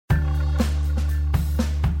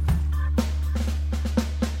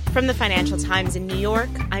From the Financial Times in New York,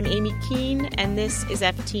 I'm Amy Keene, and this is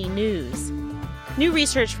FT News. New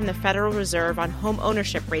research from the Federal Reserve on home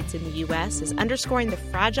ownership rates in the U.S. is underscoring the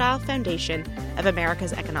fragile foundation of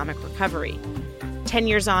America's economic recovery. 10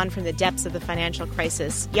 years on from the depths of the financial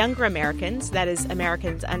crisis, younger Americans, that is,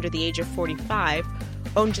 Americans under the age of 45,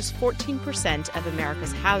 own just 14% of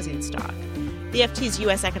America's housing stock. The FT's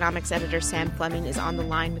U.S. economics editor, Sam Fleming, is on the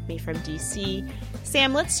line with me from D.C.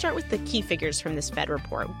 Sam, let's start with the key figures from this Fed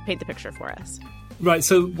report. Paint the picture for us. Right.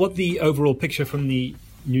 So what the overall picture from the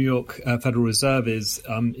New York Federal Reserve is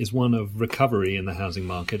one of recovery in the housing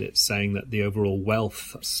market. It's saying that the overall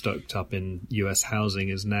wealth stoked up in U.S. housing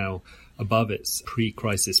is now above its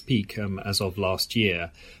pre-crisis peak as of last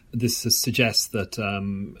year. This suggests that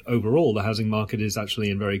overall the housing market is actually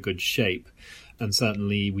in very good shape. And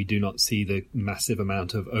certainly we do not see the massive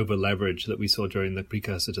amount of over-leverage that we saw during the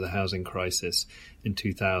precursor to the housing crisis in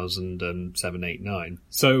 2007, 8, 9.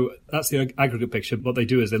 So that's the aggregate picture. What they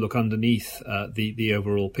do is they look underneath the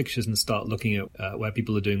overall pictures and start looking at where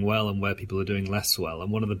people are doing well and where people are doing less well.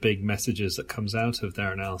 And one of the big messages that comes out of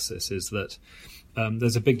their analysis is that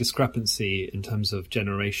there's a big discrepancy in terms of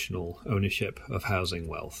generational ownership of housing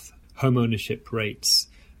wealth. Home ownership rates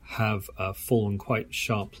have fallen quite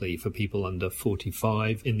sharply for people under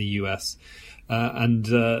 45 in the US. And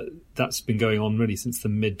that's been going on really since the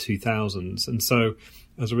mid-2000s. And so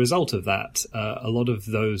as a result of that, a lot of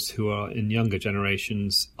those who are in younger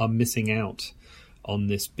generations are missing out on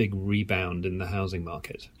this big rebound in the housing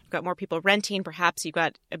market. Got more people renting. Perhaps you've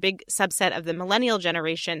got a big subset of the millennial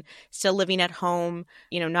generation still living at home,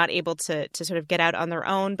 not able to sort of get out on their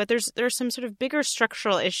own. But there's some sort of bigger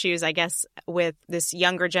structural issues, I guess, with this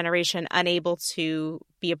younger generation unable to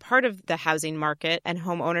be a part of the housing market and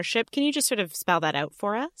home ownership. Can you just sort of spell that out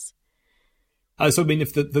for us? So, I mean,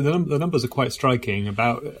 if the numbers are quite striking,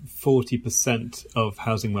 about 40% of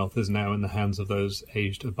housing wealth is now in the hands of those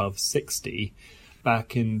aged above 60.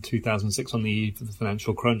 Back in 2006, on the eve of the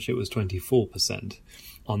financial crunch, it was 24%.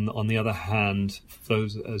 On the other hand,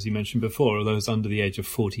 those, as you mentioned before, those under the age of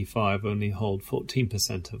 45 only hold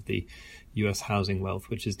 14% of the US housing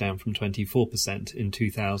wealth, which is down from 24% in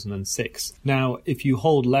 2006. Now, if you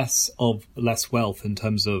hold less wealth in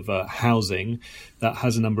terms of housing, that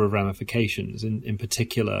has a number of ramifications. In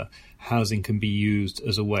particular, housing can be used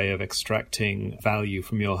as a way of extracting value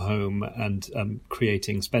from your home and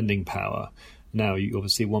creating spending power. Now, you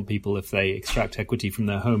obviously want people, if they extract equity from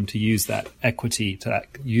their home, to use that equity, to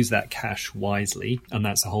use that cash wisely, and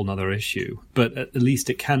that's a whole other issue. But at least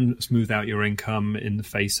it can smooth out your income in the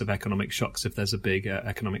face of economic shocks. If there's a big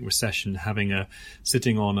economic recession,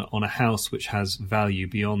 sitting on a house which has value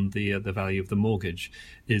beyond the value of the mortgage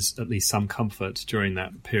is at least some comfort during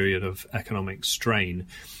that period of economic strain.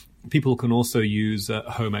 People can also use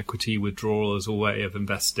home equity withdrawal as a way of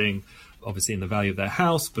investing, obviously in the value of their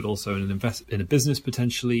house, but also in a business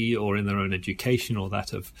potentially, or in their own education, or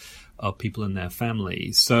that of people in their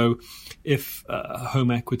family. So if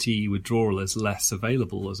home equity withdrawal is less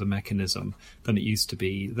available as a mechanism than it used to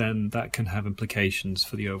be, then that can have implications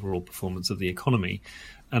for the overall performance of the economy.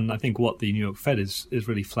 And I think what the New York Fed is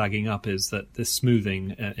really flagging up is that this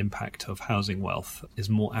smoothing impact of housing wealth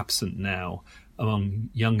is more absent now among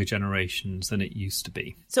younger generations than it used to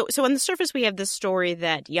be. So on the surface, we have this story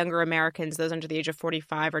that younger Americans, those under the age of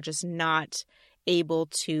 45, are just not able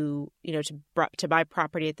to buy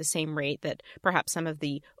property at the same rate that perhaps some of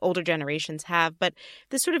the older generations have. But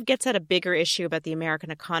this sort of gets at a bigger issue about the American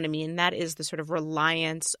economy, and that is the sort of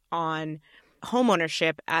reliance on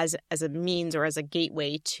homeownership as a means or as a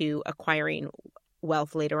gateway to acquiring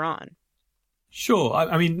wealth later on. Sure.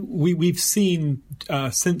 I mean, we've seen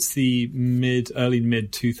since the early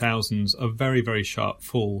mid 2000s a very, very sharp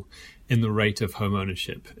fall in the rate of home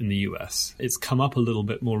ownership in the US. It's come up a little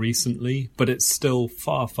bit more recently, but it's still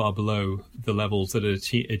far, far below the levels that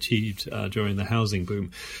it achieved during the housing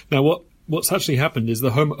boom. Now, what's actually happened is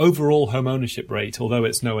the overall home ownership rate, although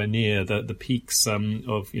it's nowhere near the peaks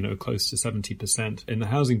of close to 70% in the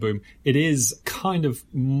housing boom, it is kind of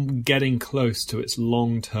getting close to its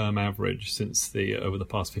long-term average since over the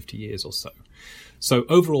past 50 years or so. So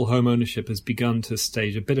overall home ownership has begun to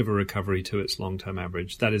stage a bit of a recovery to its long-term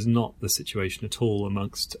average. That is not the situation at all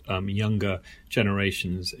amongst younger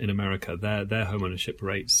generations in America. Their home ownership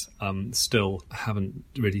rates still haven't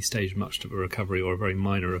really staged much of a recovery, or a very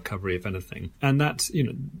minor recovery, if anything. And that,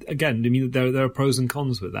 again, I mean, there are pros and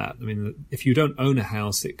cons with that. I mean, if you don't own a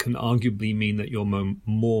house, it can arguably mean that you're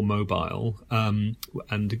more mobile,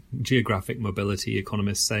 and geographic mobility,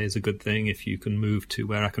 economists say, is a good thing if you can move to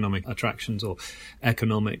where economic attractions or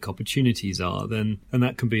economic opportunities are, then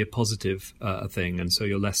that can be a positive thing. And so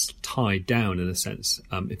you're less tied down in a sense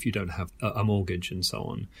if you don't have a mortgage and so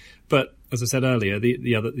on. But as I said earlier,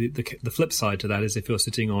 the flip side to that is if you're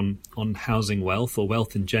sitting on housing wealth or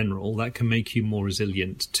wealth in general, that can make you more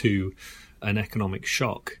resilient to an economic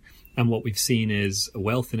shock. And what we've seen is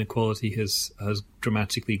wealth inequality has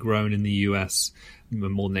dramatically grown in the US.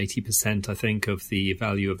 More than 80%, I think, of the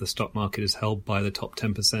value of the stock market is held by the top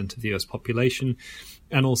 10% of the US population.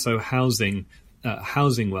 And also housing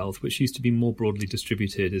wealth, which used to be more broadly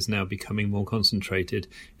distributed, is now becoming more concentrated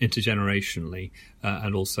intergenerationally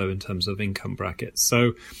and also in terms of income brackets.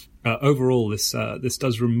 So overall, this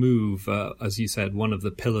does remove, as you said, one of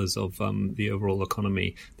the pillars of the overall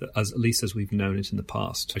economy, that at least as we've known it in the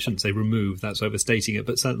past. I shouldn't say remove, that's overstating it,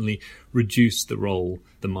 but certainly reduce the role,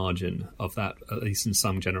 the margin of that, at least in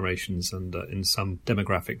some generations and in some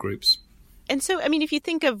demographic groups. And so, I mean, if you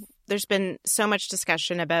think of, there's been so much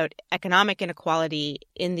discussion about economic inequality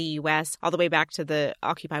in the U.S. all the way back to the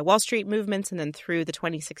Occupy Wall Street movements and then through the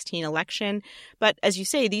 2016 election. But as you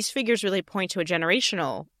say, these figures really point to a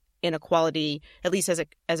generational inequality, at least as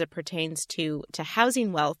it pertains to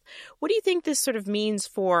housing wealth. What do you think this sort of means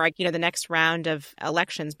for, the next round of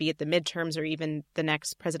elections, be it the midterms or even the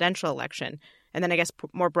next presidential election? And then I guess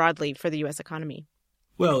more broadly for the U.S. economy?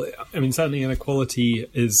 Well, I mean, certainly inequality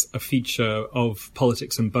is a feature of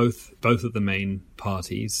politics in both of the main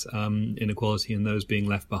parties. Inequality and those being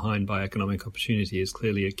left behind by economic opportunity is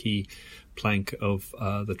clearly a key plank of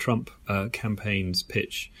the Trump campaign's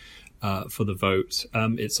pitch for the vote.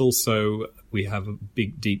 It's also, we have a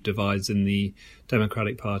big, deep divides in the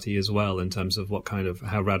Democratic Party as well in terms of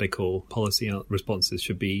how radical policy responses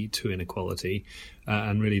should be to inequality.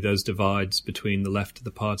 And really those divides between the left of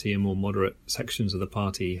the party and more moderate sections of the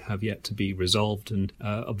party have yet to be resolved. And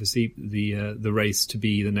obviously the race to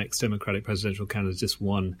be the next Democratic presidential candidate is just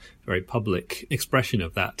one very public expression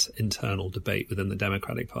of that internal debate within the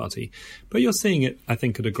Democratic Party. But you're seeing it, I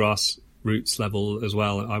think, at a grassroots level as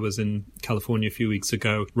well. I was in California a few weeks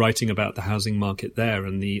ago writing about the housing market there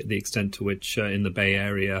and the extent to which in the Bay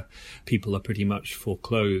Area people are pretty much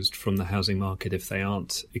foreclosed from the housing market if they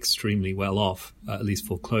aren't extremely well off, at least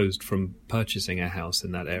foreclosed from purchasing a house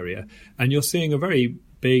in that area. And you're seeing a very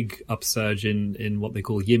big upsurge in what they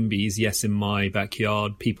call YIMBYs, yes, in my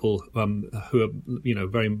backyard, people who are,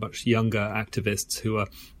 very much younger activists who are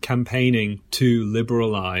campaigning to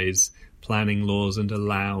liberalize planning laws and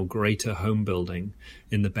allow greater home building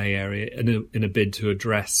in the Bay Area in a bid to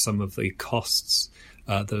address some of the costs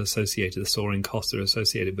the soaring costs that are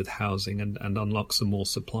associated with housing and unlock some more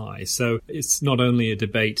supply. So it's not only a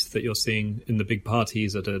debate that you're seeing in the big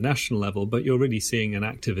parties at a national level, but you're really seeing an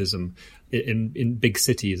activism in big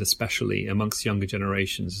cities, especially amongst younger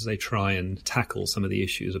generations, as they try and tackle some of the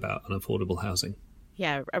issues about unaffordable housing.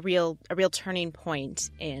 Yeah, a real turning point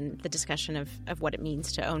in the discussion of what it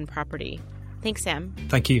means to own property. Thanks, Sam.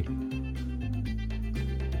 Thank you.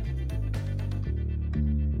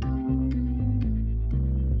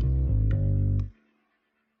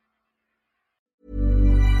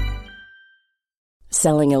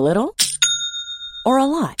 Selling a little or a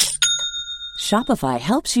lot? Shopify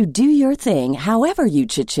helps you do your thing however you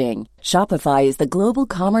cha-ching. Shopify is the global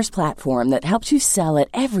commerce platform that helps you sell at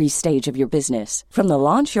every stage of your business. From the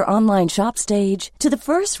launch your online shop stage to the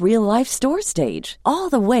first real-life store stage, all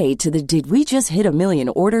the way to the did we just hit a million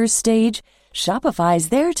orders stage. Shopify is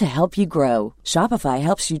there to help you grow. Shopify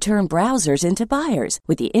helps you turn browsers into buyers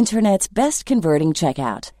with the internet's best converting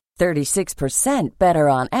checkout. 36% better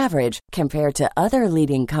on average compared to other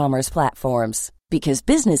leading commerce platforms. Because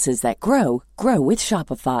businesses that grow, grow with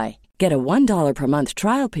Shopify. Get a $1 per month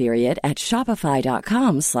trial period at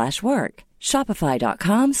shopify.com/work.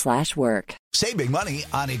 Shopify.com/work. Save big money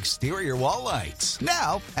on exterior wall lights.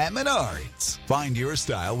 Now at Menards. Find your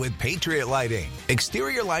style with Patriot Lighting.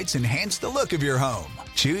 Exterior lights enhance the look of your home.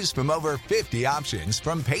 Choose from over 50 options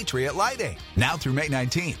from Patriot Lighting. Now through May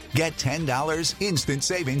 19th, get $10 instant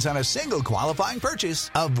savings on a single qualifying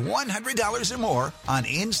purchase of $100 or more on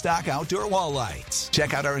in-stock outdoor wall lights.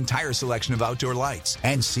 Check out our entire selection of outdoor lights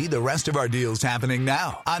and see the rest of our deals happening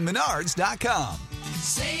now on Menards.com.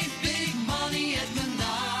 Save